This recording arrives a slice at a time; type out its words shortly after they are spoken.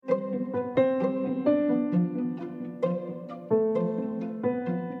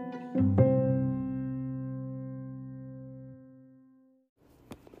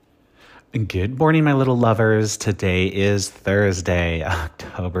Good morning, my little lovers. Today is Thursday,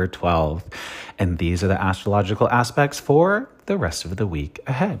 October 12th, and these are the astrological aspects for the rest of the week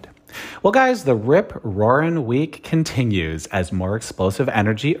ahead. Well, guys, the rip-roaring week continues as more explosive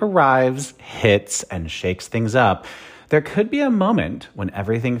energy arrives, hits, and shakes things up. There could be a moment when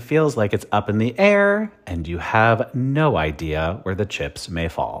everything feels like it's up in the air and you have no idea where the chips may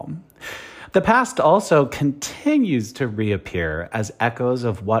fall. The past also continues to reappear as echoes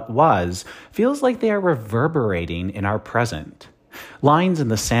of what was feels like they are reverberating in our present. Lines in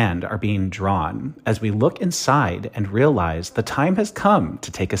the sand are being drawn as we look inside and realize the time has come to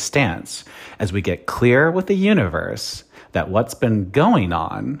take a stance as we get clear with the universe that what's been going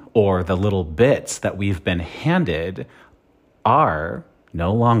on, or the little bits that we've been handed, are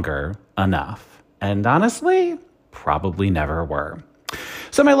no longer enough. And honestly, probably never were.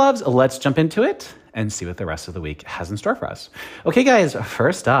 So my loves, let's jump into it and see what the rest of the week has in store for us. Okay, guys,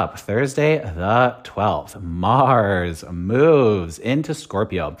 first up, Thursday the 12th, Mars moves into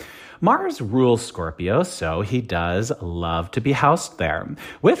Scorpio. Mars rules Scorpio, so he does love to be housed there.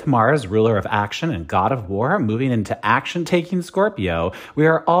 With Mars, ruler of action and god of war, moving into action-taking Scorpio, we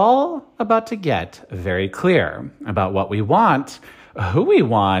are all about to get very clear about what we want, who we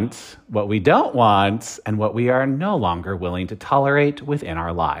want, what we don't want, and what we are no longer willing to tolerate within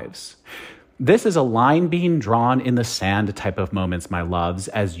our lives. This is a line being drawn in the sand type of moments, my loves,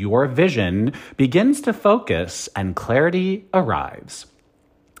 as your vision begins to focus and clarity arrives.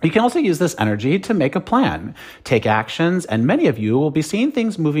 You can also use this energy to make a plan, take actions, and many of you will be seeing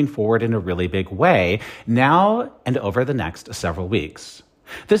things moving forward in a really big way now and over the next several weeks.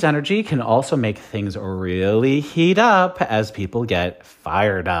 This energy can also make things really heat up as people get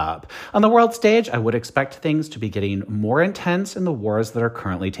fired up. On the world stage, I would expect things to be getting more intense in the wars that are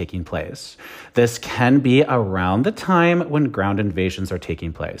currently taking place. This can be around the time when ground invasions are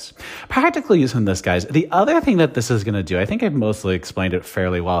taking place. Practically using this, guys, the other thing that this is going to do, I think I've mostly explained it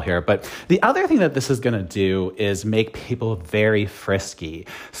fairly well here, but the other thing that this is going to do is make people very frisky.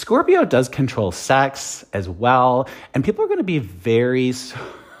 Scorpio does control sex as well, and people are going to be very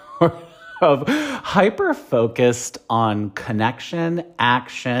of hyper-focused on connection,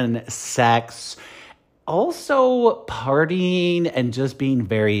 action, sex, also partying and just being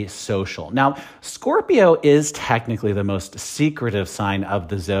very social. Now, Scorpio is technically the most secretive sign of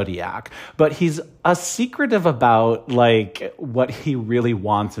the zodiac, but he's a secretive about like what he really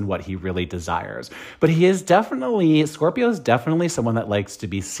wants and what he really desires. But Scorpio is definitely someone that likes to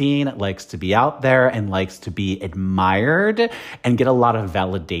be seen, likes to be out there, and likes to be admired and get a lot of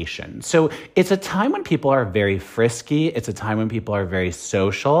validation. So it's a time when people are very frisky. It's a time when people are very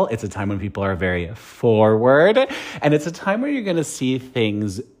social. It's a time when people are very forward. And it's a time where you're going to see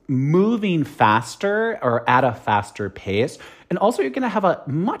things moving faster or at a faster pace. And also you're going to have a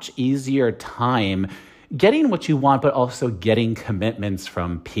much easier time getting what you want, but also getting commitments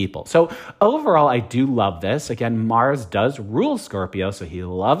from people. So overall, I do love this. Again, Mars does rule Scorpio, so he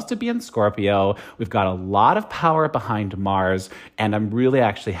loves to be in Scorpio. We've got a lot of power behind Mars, and I'm really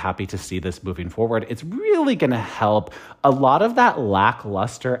actually happy to see this moving forward. It's really going to help a lot of that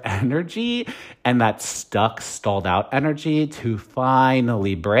lackluster energy and that stuck, stalled out energy to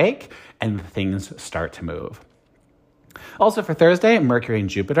finally break and things start to move. Also for Thursday, Mercury and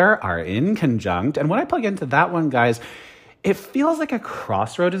Jupiter are in conjunct. And when I plug into that one, guys, it feels like a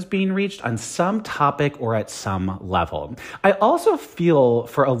crossroad is being reached on some topic or at some level. I also feel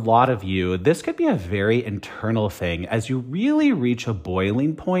for a lot of you, this could be a very internal thing as you really reach a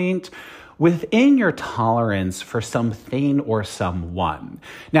boiling point within your tolerance for something or someone.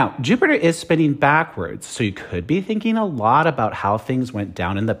 Now, Jupiter is spinning backwards, so you could be thinking a lot about how things went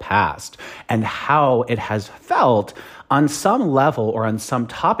down in the past and how it has felt on some level or on some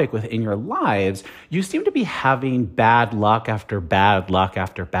topic within your lives. You seem to be having bad luck after bad luck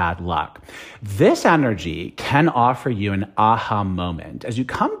after bad luck. This energy can offer you an aha moment as you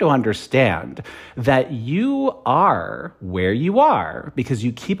come to understand that you are where you are because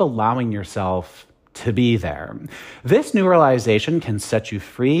you keep allowing yourself to be there. This new realization can set you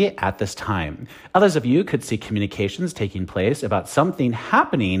free at this time. Others of you could see communications taking place about something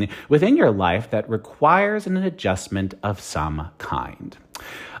happening within your life that requires an adjustment of some kind.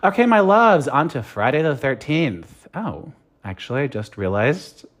 Okay, my loves, on to Friday the 13th. Oh, actually, I just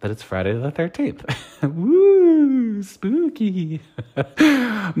realized that it's Friday the 13th. Woo, spooky.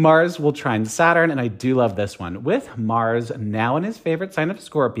 Mars will trine Saturn, and I do love this one. With Mars now in his favorite sign of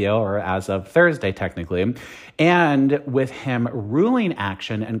Scorpio, or as of Thursday technically, and with him ruling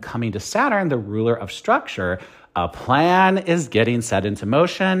action and coming to Saturn, the ruler of structure, A plan is getting set into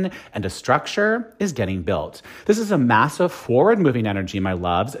motion and a structure is getting built. This is a massive forward-moving energy, my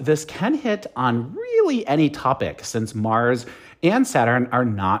loves. This can hit on really any topic since Mars and Saturn are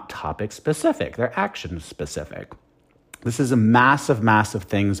not topic specific, they're action specific. This is a massive, massive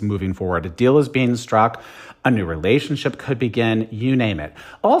things moving forward. A deal is being struck. A new relationship could begin, you name it.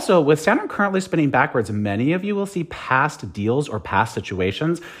 Also, with Saturn currently spinning backwards, many of you will see past deals or past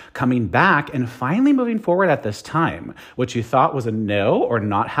situations coming back and finally moving forward at this time. What you thought was a no or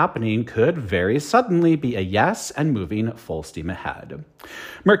not happening could very suddenly be a yes and moving full steam ahead.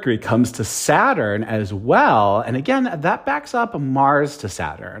 Mercury comes to Saturn as well. And again, that backs up Mars to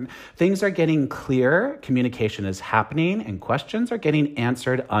Saturn. Things are getting clear, communication is happening, and questions are getting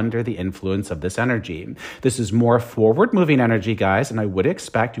answered under the influence of this energy. This is more forward-moving energy, guys, and I would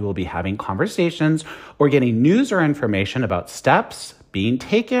expect you will be having conversations or getting news or information about steps being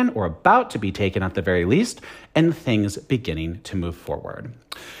taken or about to be taken at the very least, and things beginning to move forward.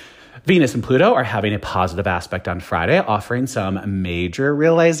 Venus and Pluto are having a positive aspect on Friday, offering some major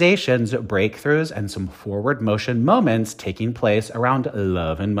realizations, breakthroughs, and some forward motion moments taking place around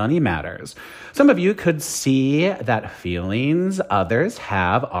love and money matters. Some of you could see that feelings others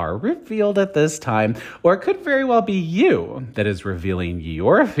have are revealed at this time, or it could very well be you that is revealing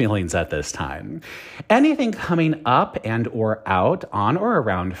your feelings at this time. Anything coming up and or out on or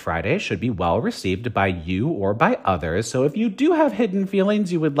around Friday should be well received by you or by others. So if you do have hidden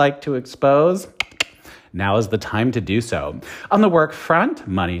feelings you would like to expose, now is the time to do so. On the work front,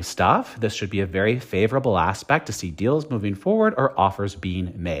 money stuff, this should be a very favorable aspect to see deals moving forward or offers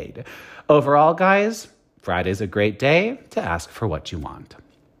being made. Overall, guys, Friday's a great day to ask for what you want.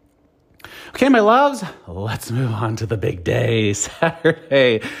 Okay, my loves, let's move on to the big day,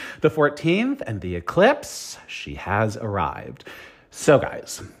 Saturday, the 14th, and the eclipse. She has arrived. So,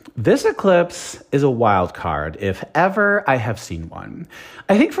 guys, this eclipse is a wild card, if ever I have seen one.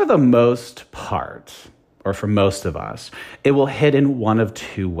 I think for the most part, or for most of us, it will hit in one of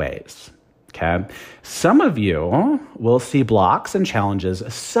two ways, okay? Some of you will see blocks and challenges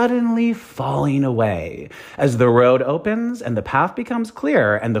suddenly falling away as the road opens and the path becomes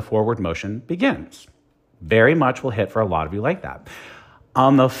clear and the forward motion begins. Very much will hit for a lot of you like that.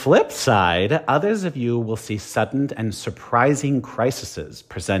 On the flip side, others of you will see sudden and surprising crises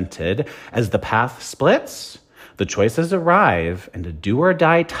presented as the path splits, the choices arrive, and a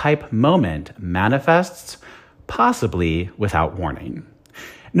do-or-die type moment manifests, possibly without warning.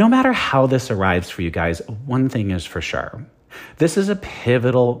 No matter how this arrives for you guys, one thing is for sure. This is a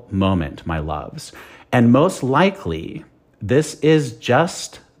pivotal moment, my loves, and most likely, this is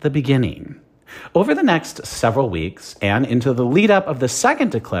just the beginning. Over the next several weeks and into the lead up of the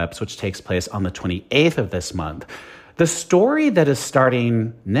second eclipse, which takes place on the 28th of this month, the story that is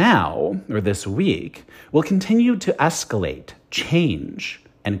starting now, or this week, will continue to escalate, change,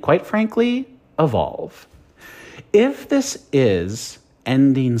 and quite frankly, evolve. If this is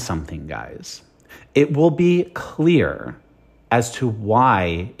ending something, guys, it will be clear as to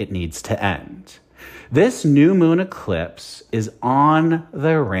why it needs to end. This new moon eclipse is on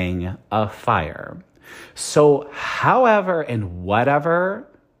the ring of fire. So however and whatever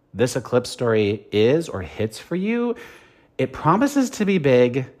this eclipse story is or hits for you, it promises to be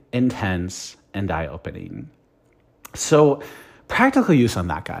big, intense, and eye-opening. So practical use on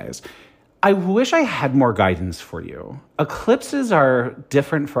that, guys. I wish I had more guidance for you. Eclipses are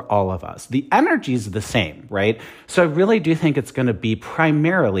different for all of us. The energy is the same, right? So I really do think it's going to be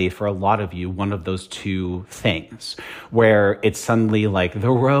primarily for a lot of you one of those two things where it's suddenly like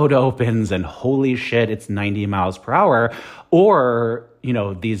the road opens and holy shit, it's 90 miles per hour, or, you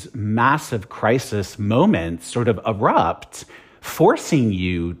know, these massive crisis moments sort of erupt, forcing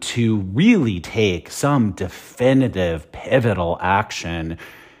you to really take some definitive, pivotal action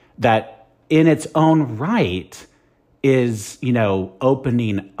that in its own right is, you know,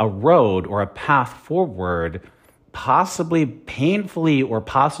 opening a road or a path forward, possibly painfully or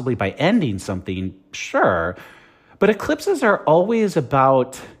possibly by ending something, sure. But eclipses are always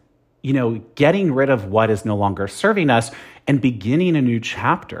about, you know, getting rid of what is no longer serving us and beginning a new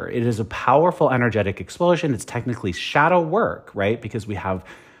chapter. It is a powerful energetic explosion. It's technically shadow work, right? Because we have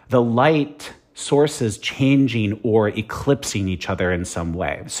the light sources changing or eclipsing each other in some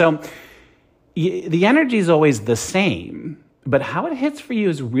way. So the energy is always the same, but how it hits for you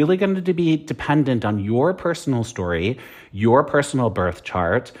is really going to be dependent on your personal story, your personal birth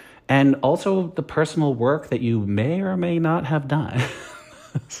chart, and also the personal work that you may or may not have done.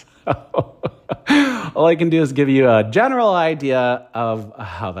 So, All I can do is give you a general idea of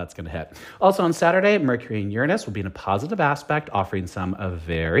how that's going to hit. Also on Saturday, Mercury and Uranus will be in a positive aspect, offering some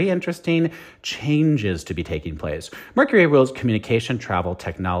very interesting changes to be taking place. Mercury rules communication, travel,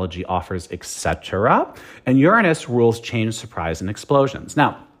 technology, offers, etc. And Uranus rules change, surprise, and explosions.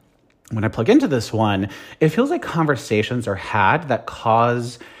 Now, when I plug into this one, it feels like conversations are had that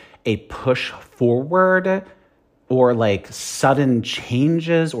cause a push forward or like sudden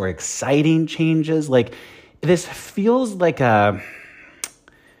changes or exciting changes. Like this feels like a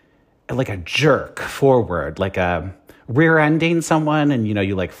jerk forward, like a rear-ending someone and,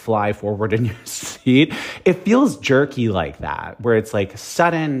 you like fly forward in your seat. It feels jerky like that, where it's like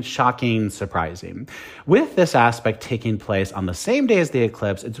sudden, shocking, surprising. With this aspect taking place on the same day as the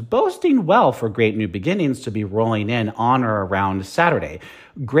eclipse, it's boasting well for great new beginnings to be rolling in on or around Saturday.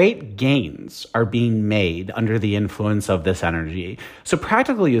 Great gains are being made under the influence of this energy. So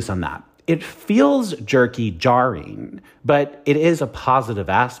practical use on that. It feels jerky, jarring, but it is a positive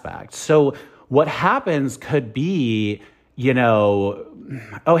aspect. So what happens could be,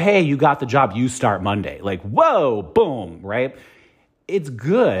 oh, hey, you got the job, you start Monday. Like, whoa, boom, right? It's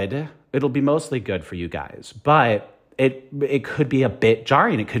good. It'll be mostly good for you guys, but it could be a bit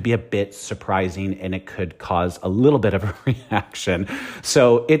jarring. It could be a bit surprising, and it could cause a little bit of a reaction.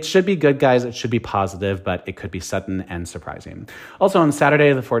 So it should be good, guys. It should be positive, but it could be sudden and surprising. Also, on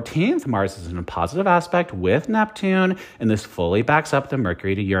Saturday the 14th, Mars is in a positive aspect with Neptune, and this fully backs up the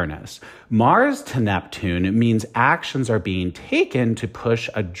Mercury to Uranus. Mars to Neptune means actions are being taken to push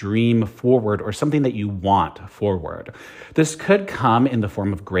a dream forward or something that you want forward. This could come in the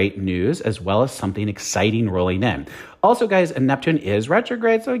form of great news as well as something exciting rolling in. Also, guys, Neptune is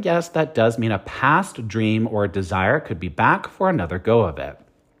retrograde, so yes, that does mean a past dream or desire could be back for another go of it.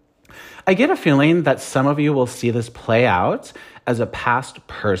 I get a feeling that some of you will see this play out as a past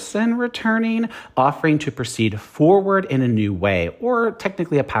person returning, offering to proceed forward in a new way, or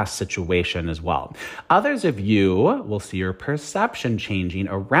technically a past situation as well. Others of you will see your perception changing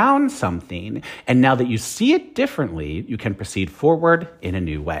around something, and now that you see it differently, you can proceed forward in a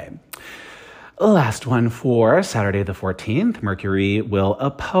new way. Last one for Saturday the 14th, Mercury will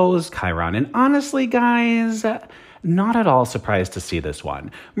oppose Chiron. And honestly, guys, not at all surprised to see this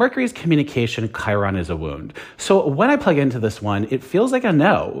one. Mercury's communication, Chiron is a wound. So when I plug into this one, it feels like a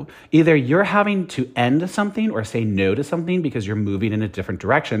no. Either you're having to end something or say no to something because you're moving in a different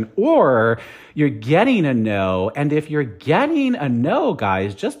direction, or you're getting a no. And if you're getting a no,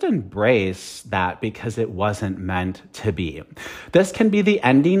 guys, just embrace that because it wasn't meant to be. This can be the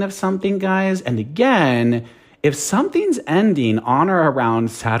ending of something, guys. And again, if something's ending on or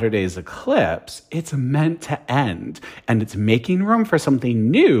around Saturday's eclipse, it's meant to end, and it's making room for something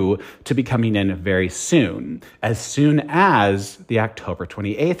new to be coming in very soon as the October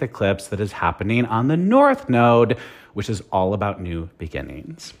 28th eclipse that is happening on the North Node, which is all about new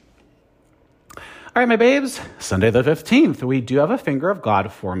beginnings. All right, my babes, Sunday the 15th, we do have a finger of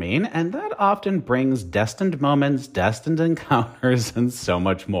God forming, and that often brings destined moments, destined encounters, and so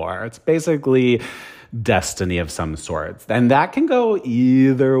much more. It's basically destiny of some sort. And that can go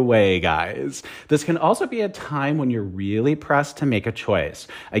either way, guys. This can also be a time when you're really pressed to make a choice.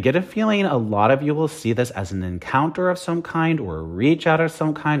 I get a feeling a lot of you will see this as an encounter of some kind or a reach out of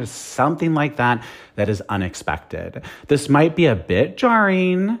some kind or something like that that is unexpected. This might be a bit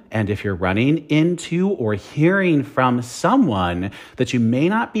jarring, and if you're running into or hearing from someone that you may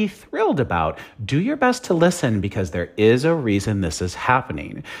not be thrilled about, do your best to listen because there is a reason this is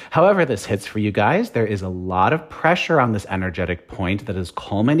happening. However this hits for you guys, there is a lot of pressure on this energetic point that is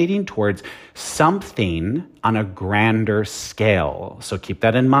culminating towards something on a grander scale. So keep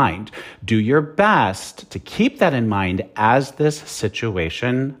that in mind. Do your best to keep that in mind as this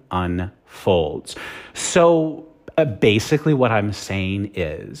situation unfolds. So basically what I'm saying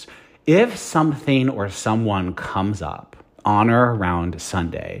is, if something or someone comes up on or around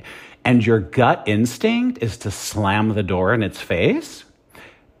Sunday and your gut instinct is to slam the door in its face,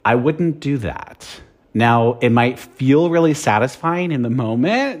 I wouldn't do that. Now, it might feel really satisfying in the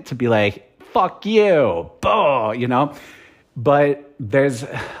moment to be like, fuck you, boh, but there's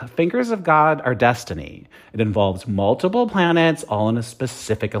fingers of God are destiny. It involves multiple planets all in a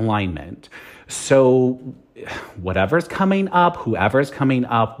specific alignment. So whatever's coming up, whoever's coming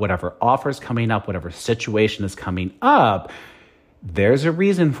up, whatever offer's coming up, whatever situation is coming up, there's a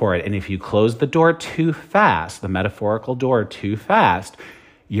reason for it. And if you close the door too fast, the metaphorical door too fast,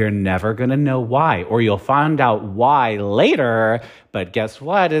 you're never going to know why, or you'll find out why later, but guess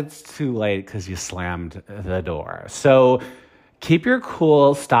what? It's too late because you slammed the door. So keep your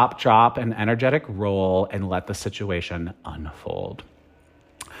cool, stop, drop, and energetic roll and let the situation unfold.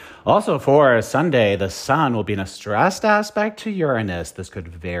 Also, for Sunday, the sun will be in a stressed aspect to Uranus. This could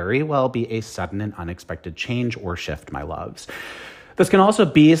very well be a sudden and unexpected change or shift, my loves. This can also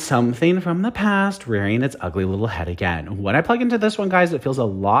be something from the past rearing its ugly little head again. When I plug into this one, guys, it feels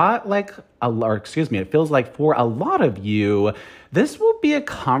it feels like for a lot of you, this will be a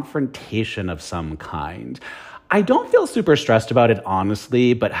confrontation of some kind. I don't feel super stressed about it,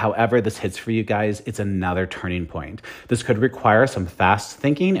 honestly, but however this hits for you guys, it's another turning point. This could require some fast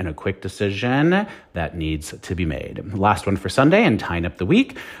thinking and a quick decision that needs to be made. Last one for Sunday and tying up the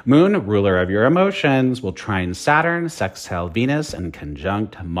week. Moon, ruler of your emotions, will trine Saturn, sextile Venus, and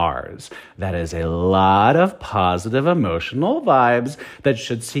conjunct Mars. That is a lot of positive emotional vibes that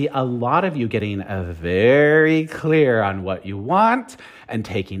should see a lot of you getting very clear on what you want and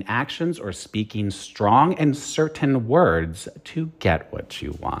taking actions or speaking strong and certain words to get what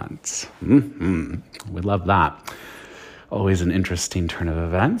you want. We love that. Always an interesting turn of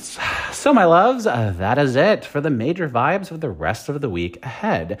events. So, my loves, that is it for the major vibes of the rest of the week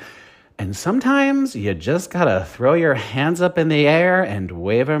ahead. And sometimes you just gotta throw your hands up in the air and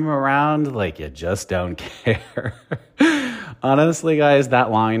wave them around like you just don't care. Honestly, guys,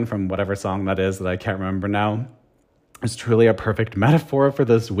 that line from whatever song that is that I can't remember now is truly a perfect metaphor for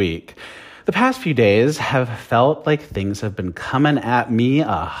this week. The past few days have felt like things have been coming at me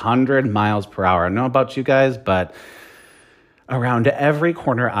 100 miles per hour. I don't know about you guys, but around every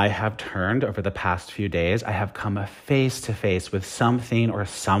corner I have turned over the past few days, I have come face to face with something or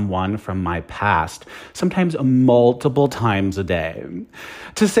someone from my past, sometimes multiple times a day.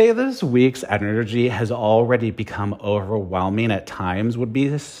 To say this week's energy has already become overwhelming at times would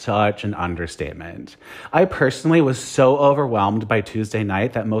be such an understatement. I personally was so overwhelmed by Tuesday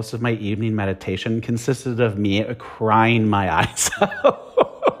night that most of my evening meditation consisted of me crying my eyes out.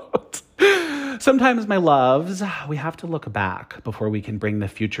 Sometimes, my loves, we have to look back before we can bring the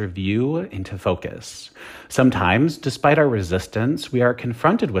future view into focus. Sometimes, despite our resistance, we are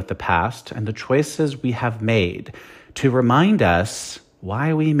confronted with the past and the choices we have made to remind us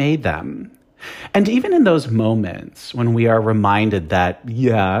why we made them. And even in those moments when we are reminded that,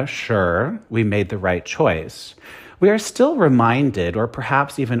 yeah, sure, we made the right choice, we are still reminded or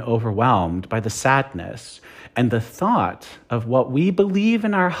perhaps even overwhelmed by the sadness and the thought of what we believe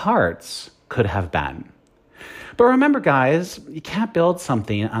in our hearts could have been. But remember, guys, you can't build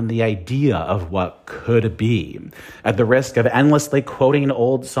something on the idea of what could be. At the risk of endlessly quoting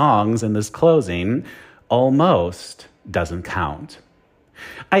old songs in this closing, almost doesn't count.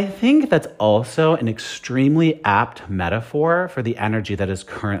 I think that's also an extremely apt metaphor for the energy that is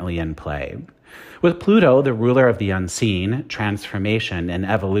currently in play. With Pluto, the ruler of the unseen, transformation, and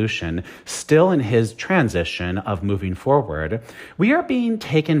evolution, still in his transition of moving forward, we are being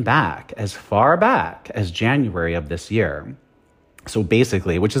taken back as far back as January of this year. So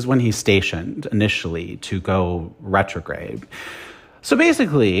basically, which is when he's stationed initially to go retrograde. So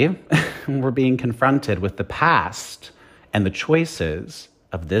basically, we're being confronted with the past and the choices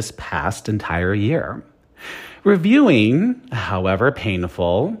of this past entire year. Reviewing, however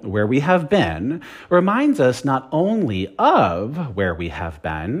painful, where we have been reminds us not only of where we have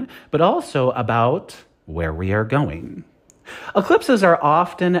been, but also about where we are going. Eclipses are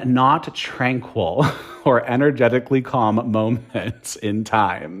often not tranquil or energetically calm moments in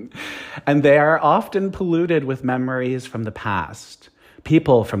time, and they are often polluted with memories from the past,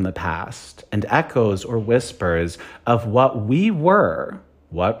 people from the past, and echoes or whispers of what we were,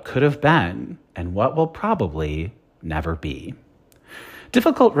 what could have been, and what will probably never be.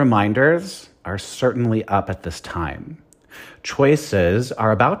 Difficult reminders are certainly up at this time. Choices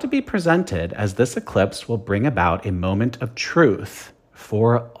are about to be presented as this eclipse will bring about a moment of truth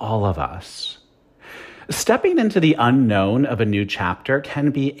for all of us. Stepping into the unknown of a new chapter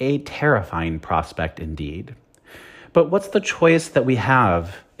can be a terrifying prospect indeed. But what's the choice that we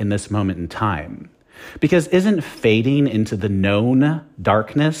have in this moment in time? Because isn't fading into the known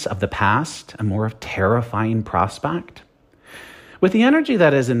darkness of the past a more terrifying prospect? With the energy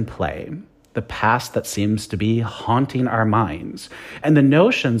that is in play, the past that seems to be haunting our minds, and the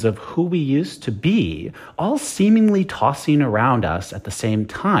notions of who we used to be all seemingly tossing around us at the same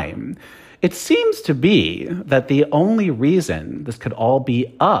time, it seems to be that the only reason this could all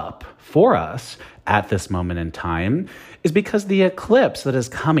be up for us at this moment in time is because the eclipse that is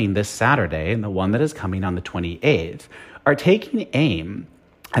coming this Saturday and the one that is coming on the 28th are taking aim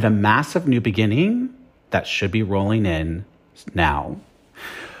at a massive new beginning that should be rolling in now.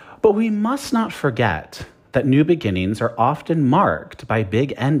 But we must not forget that new beginnings are often marked by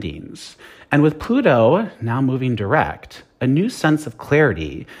big endings. And with Pluto now moving direct, a new sense of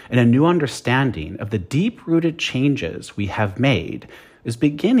clarity and a new understanding of the deep-rooted changes we have made is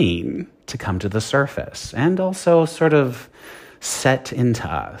beginning to come to the surface and also sort of set into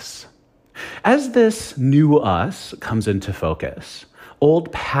us. As this new us comes into focus,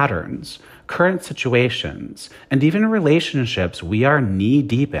 old patterns, current situations, and even relationships we are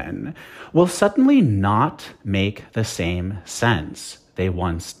knee-deep in will suddenly not make the same sense they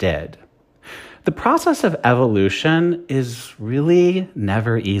once did. The process of evolution is really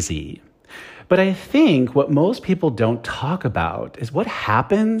never easy. But I think what most people don't talk about is what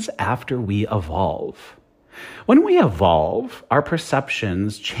happens after we evolve. When we evolve, our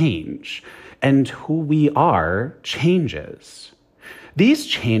perceptions change, and who we are changes. These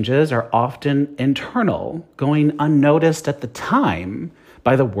changes are often internal, going unnoticed at the time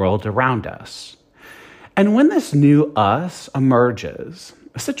by the world around us. And when this new us emerges,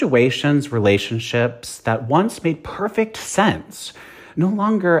 situations, relationships that once made perfect sense no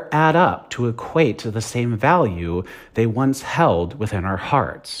longer add up to equate to the same value they once held within our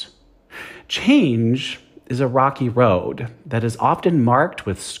hearts. Change is a rocky road that is often marked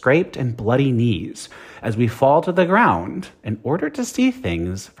with scraped and bloody knees as we fall to the ground in order to see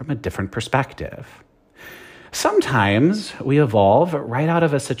things from a different perspective. Sometimes we evolve right out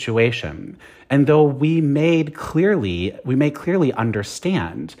of a situation, and though we may clearly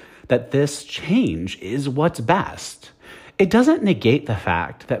understand that this change is what's best, it doesn't negate the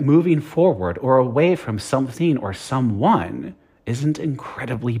fact that moving forward or away from something or someone isn't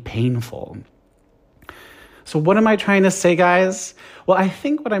incredibly painful. So what am I trying to say, guys? Well, I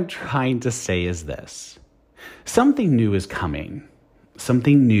think what I'm trying to say is this. Something new is coming.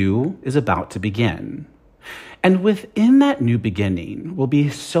 Something new is about to begin. And within that new beginning will be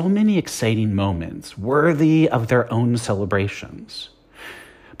so many exciting moments worthy of their own celebrations.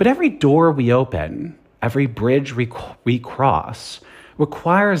 But every door we open, every bridge we cross,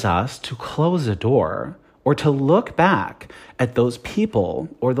 requires us to close a door or to look back at those people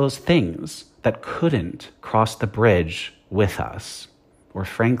or those things that couldn't cross the bridge with us, or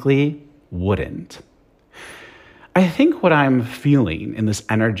frankly, wouldn't. I think what I'm feeling in this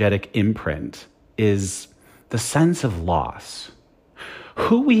energetic imprint is the sense of loss.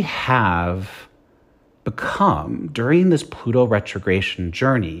 Who we have become during this Pluto retrogression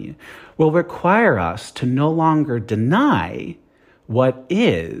journey will require us to no longer deny what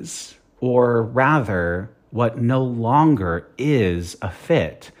is, or rather, what no longer is a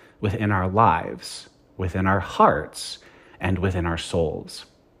fit within our lives, within our hearts, and within our souls.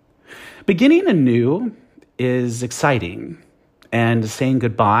 Beginning anew is exciting, and saying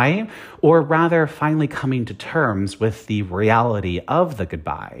goodbye, or rather finally coming to terms with the reality of the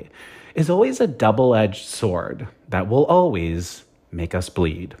goodbye, is always a double-edged sword that will always make us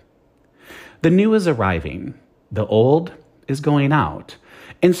bleed. The new is arriving, the old is going out,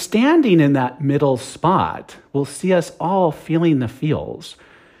 and standing in that middle spot will see us all feeling the feels,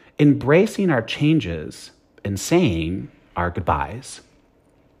 embracing our changes and saying our goodbyes.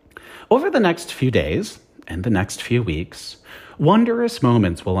 Over the next few days and the next few weeks, wondrous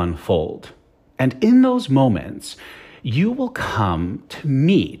moments will unfold. And in those moments, you will come to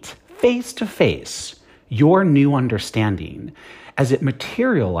meet face to face your new understanding as it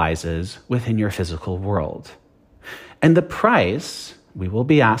materializes within your physical world. And the price we will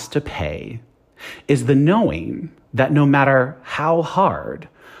be asked to pay is the knowing that no matter how hard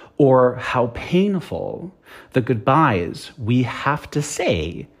or how painful the goodbyes we have to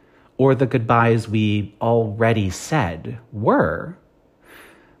say or the goodbyes we already said were,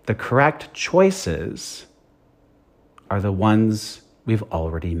 the correct choices are the ones we've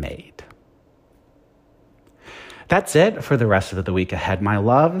already made. That's it for the rest of the week ahead, my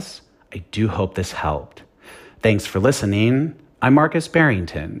loves. I do hope this helped. Thanks for listening. I'm Marcus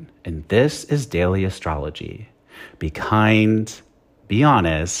Barrington, and this is Daily Astrology. Be kind, be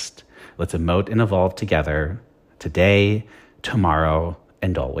honest, let's emote and evolve together today, tomorrow,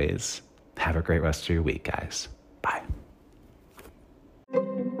 and always. Have a great rest of your week, guys. Bye.